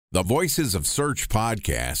The Voices of Search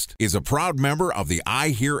podcast is a proud member of the I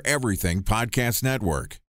Hear Everything podcast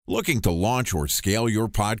network. Looking to launch or scale your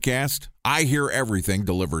podcast? I Hear Everything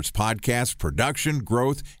delivers podcast production,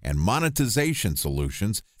 growth, and monetization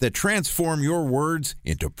solutions that transform your words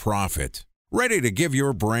into profit. Ready to give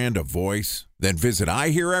your brand a voice? Then visit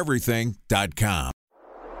iheareverything.com.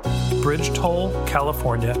 Bridge toll,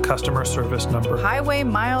 California, customer service number. Highway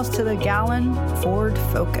miles to the gallon, Ford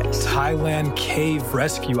Focus. Thailand cave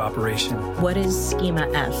rescue operation. What is Schema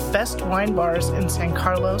F? Best wine bars in San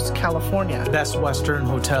Carlos, California. Best Western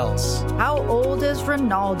hotels. How old is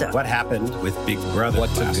Ronaldo? What happened with Big Brother?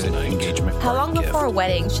 What's a good engagement? How long before a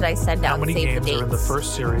wedding should I send out How many save the games dates? are in the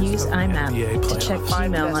first series? Use IMAP to check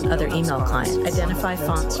email on other email clients. Identify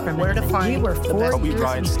fonts from Where to find We were 4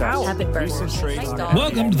 years out. Avid burgers.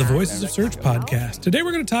 Welcome to the Voices of Search podcast. Today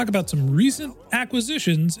we're going to talk about some recent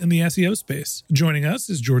acquisitions in the SEO space. Joining us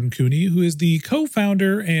is Jordan Koene, who is the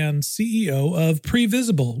co-founder and CEO of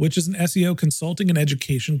Previsible, which is an SEO consulting and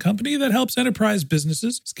education company that helps enterprise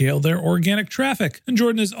businesses scale their organic traffic. And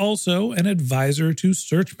Jordan is also an advisor to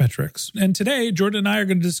Searchmetrics. And today, Jordan and I are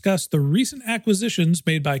going to discuss the recent acquisitions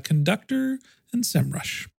made by Conductor and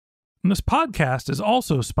SEMrush. And this podcast is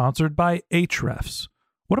also sponsored by Ahrefs.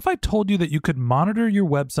 What if I told you that you could monitor your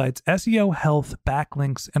website's SEO health,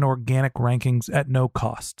 backlinks, and organic rankings at no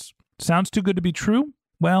costs? Sounds too good to be true?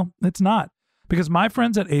 Well, it's not, because my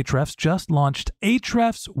friends at Ahrefs just launched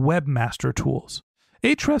Ahrefs Webmaster Tools.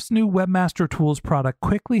 Ahrefs' new Webmaster Tools product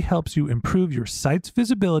quickly helps you improve your site's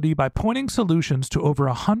visibility by pointing solutions to over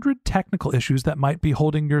 100 technical issues that might be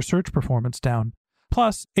holding your search performance down.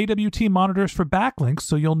 Plus, AWT monitors for backlinks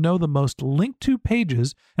so you'll know the most linked to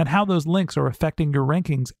pages and how those links are affecting your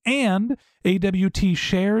rankings. And AWT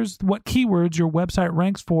shares what keywords your website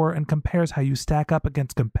ranks for and compares how you stack up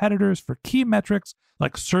against competitors for key metrics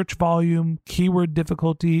like search volume, keyword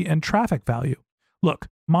difficulty, and traffic value. Look,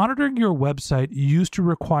 monitoring your website used to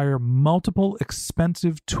require multiple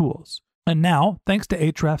expensive tools. And now, thanks to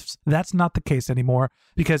Ahrefs, that's not the case anymore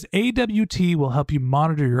because AWT will help you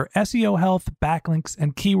monitor your SEO health, backlinks,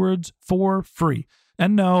 and keywords for free.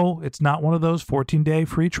 And no, it's not one of those 14-day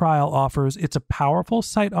free trial offers. It's a powerful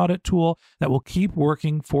site audit tool that will keep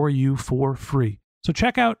working for you for free. So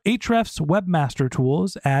check out Ahrefs Webmaster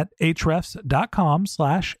Tools at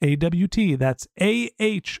ahrefs.com/AWT. That's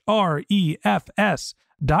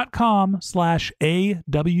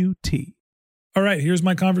ahrefs.com/AWT. All right, here's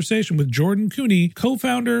my conversation with Jordan Koene,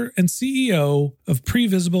 co-founder and CEO of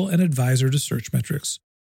Previsible and advisor to Searchmetrics.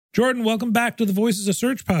 Jordan, welcome back to the Voices of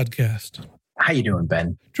Search podcast. How you doing,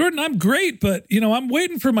 Ben? Jordan, I'm great, but I'm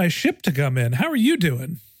waiting for my ship to come in. How are you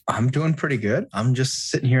doing? I'm doing pretty good. I'm just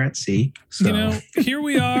sitting here at sea. So. Here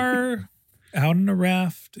we are out on a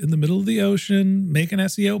raft in the middle of the ocean, making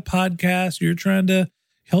SEO podcast. You're trying to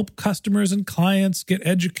help customers and clients get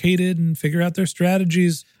educated and figure out their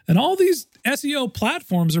strategies. And all these SEO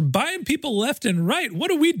platforms are buying people left and right. What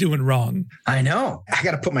are we doing wrong? I know. I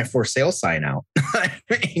got to put my for sale sign out. I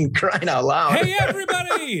mean, crying out loud. Hey,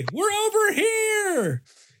 everybody, we're over here.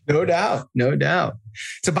 No doubt. No doubt.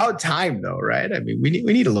 It's about time, though, right? I mean, we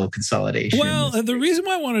need a little consolidation. Well, the reason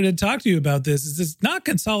why I wanted to talk to you about this is it's not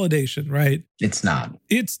consolidation, right? It's not.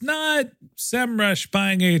 It's not SEMrush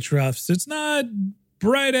buying Ahrefs. It's not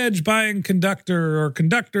Bright Edge buying Conductor or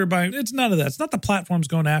Conductor buying. It's none of that. It's not the platforms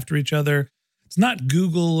going after each other. It's not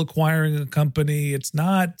Google acquiring a company. It's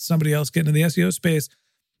not somebody else getting in the SEO space.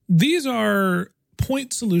 These are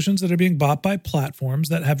point solutions that are being bought by platforms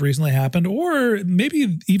that have recently happened, or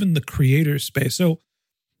maybe even the creator space. So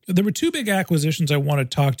there were two big acquisitions I want to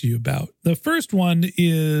talk to you about. The first one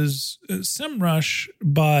is SEMrush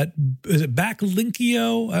bought, is it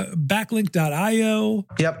Backlinkio, Backlink.io?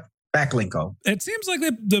 Yep. Backlinkio. It seems like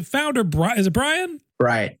the founder, is it Brian?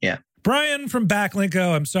 Right, yeah. Brian from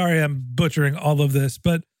Backlinkio. I'm sorry I'm butchering all of this,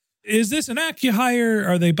 but is this an acqui-hire?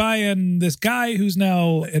 Are they buying this guy who's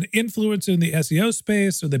now an influencer in the SEO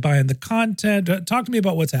space? Are they buying the content? Talk to me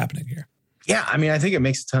about what's happening here. Yeah, I mean, I think it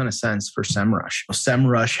makes a ton of sense for SEMrush.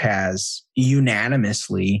 SEMrush has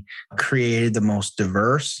unanimously created the most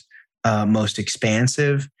diverse, most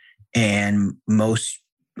expansive, and most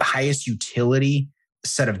highest utility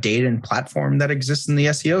set of data and platform that exists in the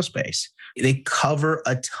SEO space. They cover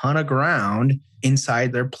a ton of ground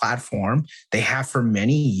inside their platform. They have for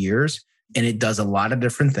many years, and it does a lot of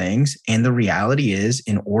different things. And the reality is,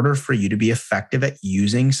 in order for you to be effective at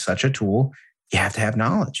using such a tool, you have to have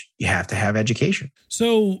knowledge. You have to have education.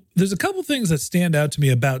 So there's a couple things that stand out to me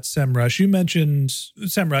about SEMrush. You mentioned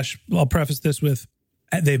SEMrush. I'll preface this with,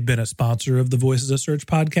 they've been a sponsor of the Voices of Search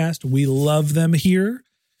podcast. We love them here.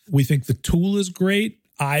 We think the tool is great.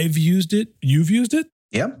 I've used it. You've used it?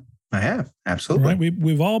 Yep, I have. Absolutely. Right?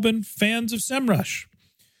 We've all been fans of SEMrush.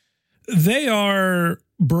 They are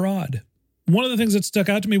broad. One of the things that stuck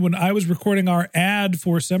out to me when I was recording our ad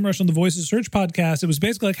for SEMrush on the Voices Search podcast, it was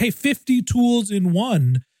basically like, hey, 50 tools in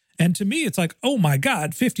one. And to me, it's like, oh my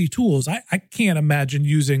God, 50 tools. I can't imagine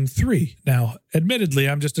using 3. Now, admittedly,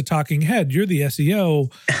 I'm just a talking head. You're the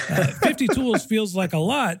SEO. 50 tools feels like a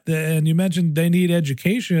lot. And you mentioned they need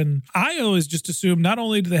education. I always just assume not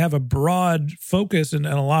only do they have a broad focus and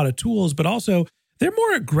a lot of tools, but also they're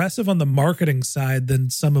more aggressive on the marketing side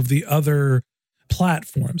than some of the other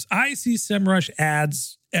platforms. I see SEMrush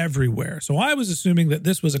ads everywhere. So I was assuming that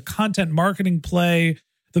this was a content marketing play.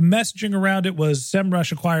 The messaging around it was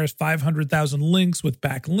SEMrush acquires 500,000 links with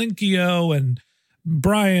Backlinkio, and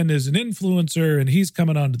Brian is an influencer and he's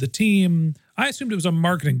coming onto the team. I assumed it was a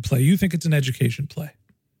marketing play. You think it's an education play?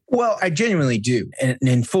 Well, I genuinely do. And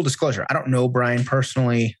in full disclosure, I don't know Brian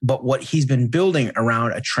personally, but what he's been building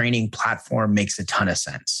around a training platform makes a ton of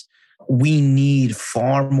sense. We need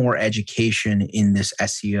far more education in this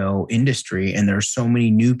SEO industry. And there are so many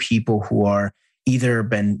new people who are either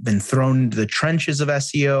been thrown into the trenches of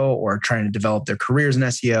SEO or trying to develop their careers in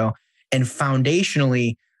SEO. And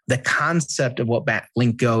foundationally, the concept of what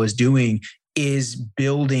Backlinkio is doing is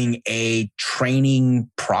building a training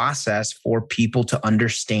process for people to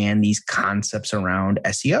understand these concepts around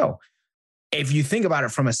SEO. If you think about it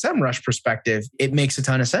from a SEMrush perspective, it makes a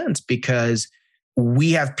ton of sense because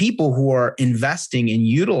we have people who are investing in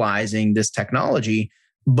utilizing this technology,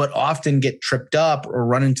 but often get tripped up or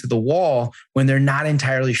run into the wall when they're not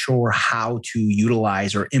entirely sure how to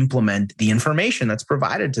utilize or implement the information that's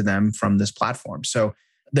provided to them from this platform. So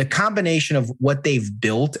the combination of what they've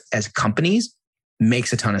built as companies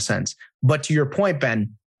makes a ton of sense. But to your point,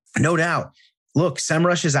 Ben, no doubt, look,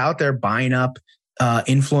 SEMrush is out there buying up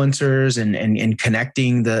influencers and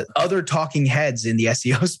connecting the other talking heads in the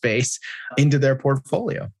SEO space into their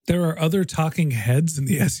portfolio. There are other talking heads in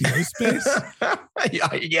the SEO space?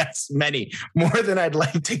 Yes, many. More than I'd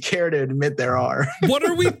like to care to admit there are. What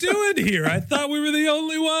are we doing here? I thought we were the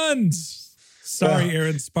only ones. Sorry,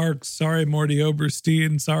 Aaron Sparks. Sorry, Morty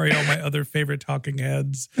Oberstein. Sorry, all my other favorite talking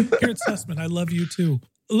heads. Garrett Sussman, I love you too.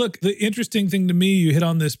 Look, the interesting thing to me, you hit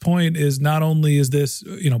on this point, is not only is this,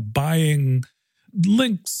 buying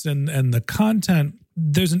links and the content,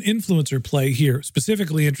 there's an influencer play here.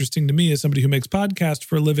 Specifically interesting to me as somebody who makes podcasts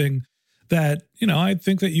for a living that, I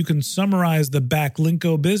think that you can summarize the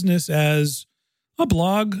Backlinkio business as a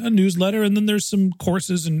blog, a newsletter, and then there's some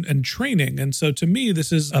courses and training. And so to me,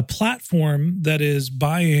 this is a platform that is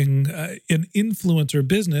buying an influencer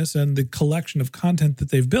business and the collection of content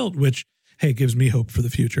that they've built, which, hey, gives me hope for the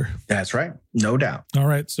future. That's right. No doubt. All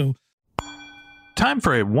right. So time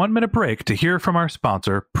for a 1-minute break to hear from our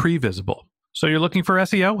sponsor, Previsible. So you're looking for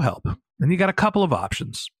SEO help, and you got a couple of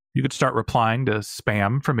options. You could start replying to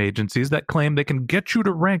spam from agencies that claim they can get you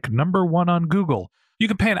to rank #1 on Google. You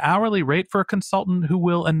can pay an hourly rate for a consultant who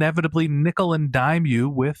will inevitably nickel and dime you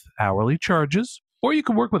with hourly charges. Or you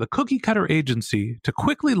can work with a cookie-cutter agency to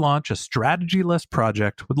quickly launch a strategy-less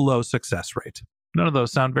project with low success rate. None of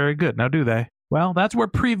those sound very good, now do they? Well, that's where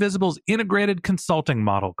Previsible's integrated consulting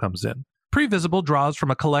model comes in. Previsible draws from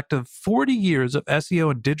a collective 40 years of SEO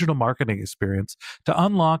and digital marketing experience to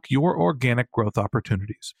unlock your organic growth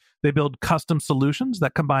opportunities. They build custom solutions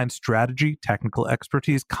that combine strategy, technical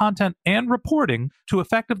expertise, content, and reporting to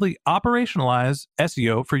effectively operationalize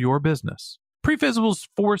SEO for your business. Previsible's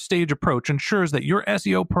 4-stage approach ensures that your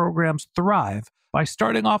SEO programs thrive by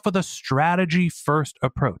starting off with a strategy-first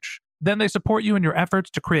approach. Then they support you in your efforts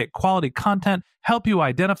to create quality content, help you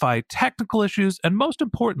identify technical issues, and most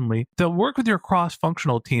importantly, they'll work with your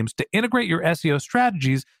cross-functional teams to integrate your SEO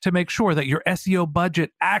strategies to make sure that your SEO budget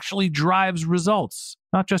actually drives results,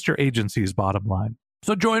 not just your agency's bottom line.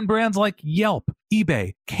 So join brands like Yelp,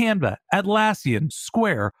 eBay, Canva, Atlassian,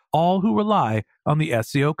 Square, all who rely on the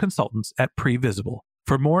SEO consultants at Previsible.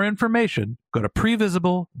 For more information, go to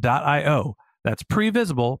previsible.io. That's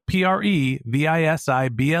Previsible, Previsible.io.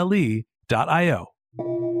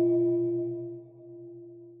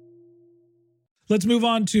 Let's move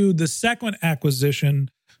on to the second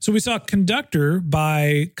acquisition. So we saw Conductor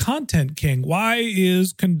buy Content King. Why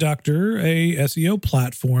is Conductor, a SEO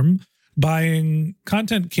platform, buying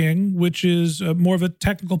Content King, which is more of a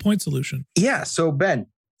technical point solution? Yeah. So Ben,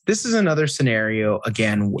 this is another scenario,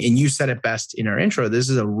 again, and you said it best in our intro,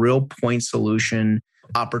 this is a real point solution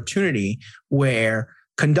opportunity where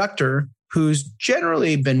Conductor, who's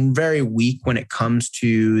generally been very weak when it comes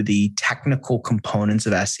to the technical components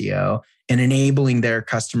of SEO and enabling their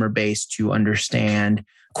customer base to understand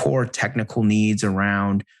core technical needs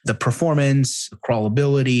around the performance,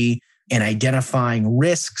 crawlability, and identifying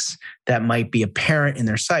risks that might be apparent in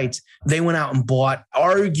their sites, they went out and bought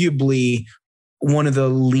arguably one of the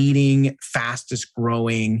leading, fastest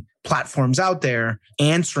growing platforms out there,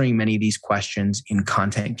 answering many of these questions in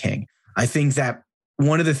Content King. I think that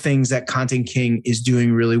one of the things that Content King is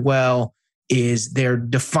doing really well is they're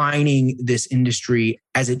defining this industry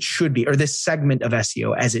as it should be, or this segment of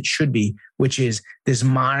SEO as it should be, which is this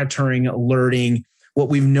monitoring, alerting, what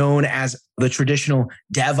we've known as the traditional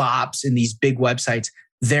DevOps in these big websites.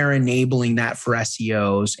 They're enabling that for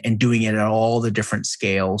SEOs and doing it at all the different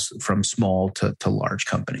scales from small to large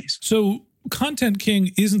companies. So Content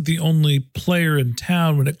King isn't the only player in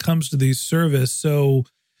town when it comes to these services. So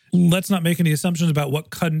let's not make any assumptions about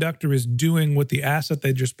what Conductor is doing with the asset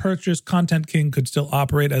they just purchased. Content King could still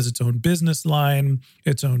operate as its own business line,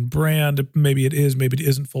 its own brand. Maybe it is, maybe it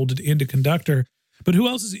isn't folded into Conductor. But who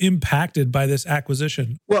else is impacted by this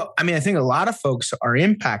acquisition? Well, I mean, I think a lot of folks are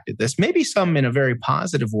impacted this, maybe some in a very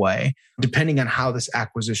positive way, depending on how this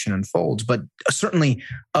acquisition unfolds. But certainly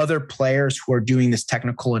other players who are doing this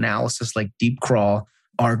technical analysis like DeepCrawl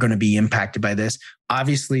are going to be impacted by this.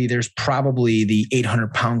 Obviously, there's probably the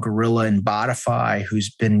 800-pound gorilla in Botify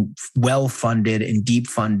who's been well-funded and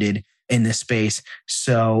deep-funded in this space.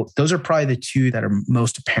 So those are probably the two that are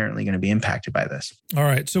most apparently going to be impacted by this. All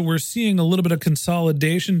right. So we're seeing a little bit of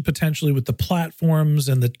consolidation potentially with the platforms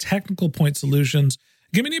and the technical point solutions.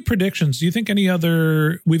 Give me any predictions. Do you think any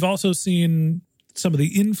other, we've also seen some of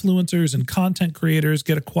the influencers and content creators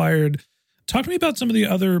get acquired. Talk to me about some of the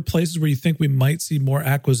other places where you think we might see more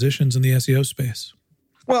acquisitions in the SEO space.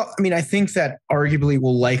 Well, I mean, I think that arguably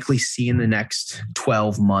we'll likely see in the next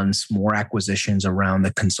 12 months more acquisitions around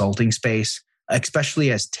the consulting space,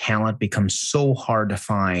 especially as talent becomes so hard to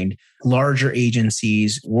find. Larger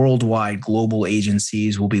agencies, worldwide global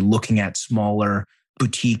agencies will be looking at smaller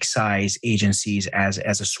boutique size agencies as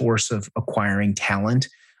a source of acquiring talent.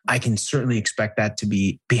 I can certainly expect that to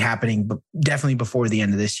be happening, but definitely before the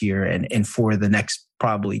end of this year and for the next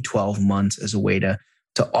probably 12 months as a way to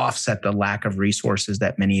offset the lack of resources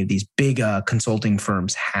that many of these big consulting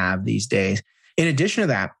firms have these days. In addition to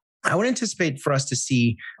that, I would anticipate for us to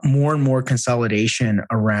see more and more consolidation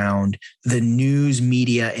around the news,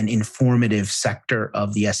 media, and informative sector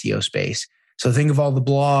of the SEO space. So think of all the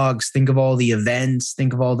blogs, think of all the events,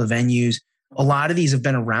 think of all the venues. A lot of these have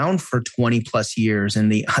been around for 20 plus years,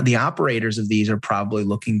 and the operators of these are probably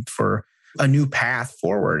looking for a new path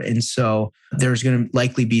forward. And so there's going to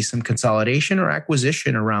likely be some consolidation or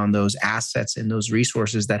acquisition around those assets and those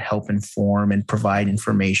resources that help inform and provide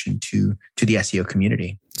information to the SEO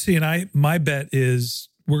community. See, and my bet is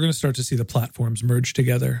we're going to start to see the platforms merge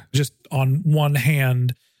together. Just on one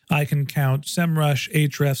hand, I can count SEMrush,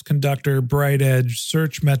 Ahrefs, Conductor, BrightEdge,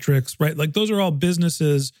 Searchmetrics, right? Like those are all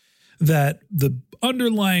businesses that the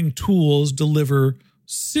underlying tools deliver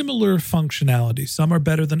similar functionality. Some are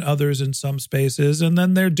better than others in some spaces, and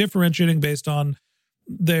then they're differentiating based on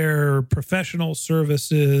their professional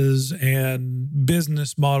services and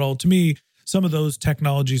business model. To me, some of those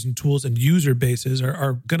technologies and tools and user bases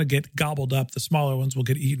are going to get gobbled up. The smaller ones will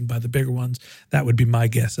get eaten by the bigger ones. That would be my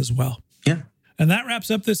guess as well. Yeah. And that wraps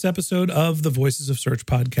up this episode of the Voices of Search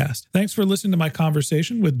podcast. Thanks for listening to my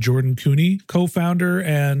conversation with Jordan Koene, co-founder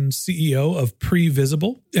and CEO of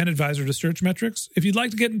Previsible and advisor to Searchmetrics. If you'd like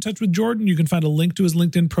to get in touch with Jordan, you can find a link to his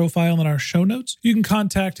LinkedIn profile in our show notes. You can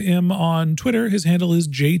contact him on Twitter. His handle is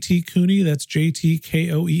JT Koene. That's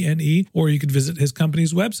JTKOENE. Or you could visit his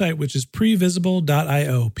company's website, which is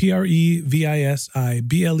previsible.io,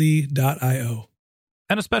 previsible.io.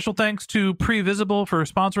 And a special thanks to Previsible for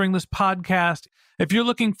sponsoring this podcast. If you're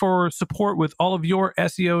looking for support with all of your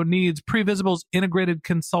SEO needs, Previsible's integrated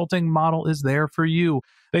consulting model is there for you.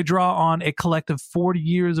 They draw on a collective 40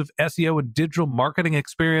 years of SEO and digital marketing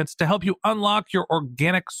experience to help you unlock your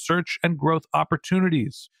organic search and growth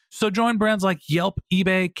opportunities. So join brands like Yelp,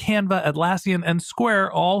 eBay, Canva, Atlassian, and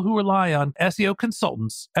Square, all who rely on SEO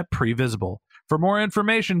consultants at Previsible. For more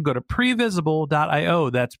information, go to previsible.io.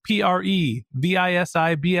 That's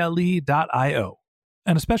previsible.io.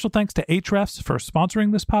 And a special thanks to Ahrefs for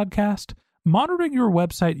sponsoring this podcast. Monitoring your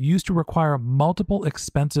website used to require multiple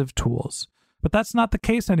expensive tools, but that's not the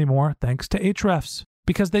case anymore thanks to Ahrefs,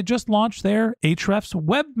 because they just launched their Ahrefs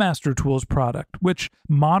Webmaster Tools product, which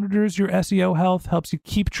monitors your SEO health, helps you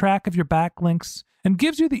keep track of your backlinks, and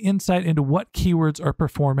gives you the insight into what keywords are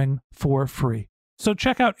performing for free. So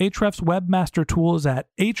check out Ahrefs Webmaster Tools at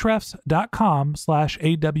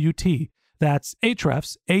ahrefs.com/AWT. That's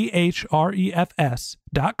Ahrefs,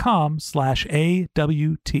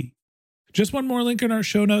 AHREFS.com/AWT. Just one more link in our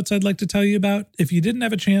show notes I'd like to tell you about. If you didn't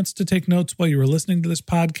have a chance to take notes while you were listening to this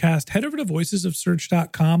podcast, head over to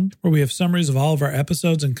voicesofsearch.com, where we have summaries of all of our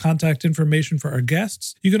episodes and contact information for our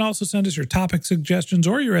guests. You can also send us your topic suggestions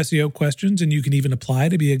or your SEO questions, and you can even apply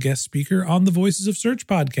to be a guest speaker on the Voices of Search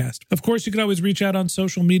podcast. Of course, you can always reach out on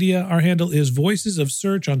social media. Our handle is Voices of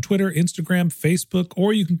Search on Twitter, Instagram, Facebook,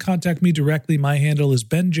 or you can contact me directly. My handle is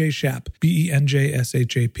Ben J. Shap,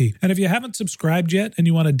 BenJShap. And if you haven't subscribed yet and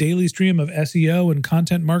you want a daily stream of SEO and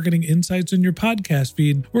content marketing insights in your podcast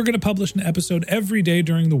feed, we're going to publish an episode every day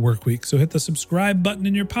during the work week. So hit the subscribe button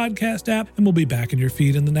in your podcast app and we'll be back in your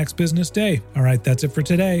feed in the next business day. All right, that's it for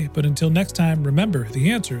today. But until next time, remember,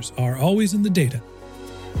 the answers are always in the data.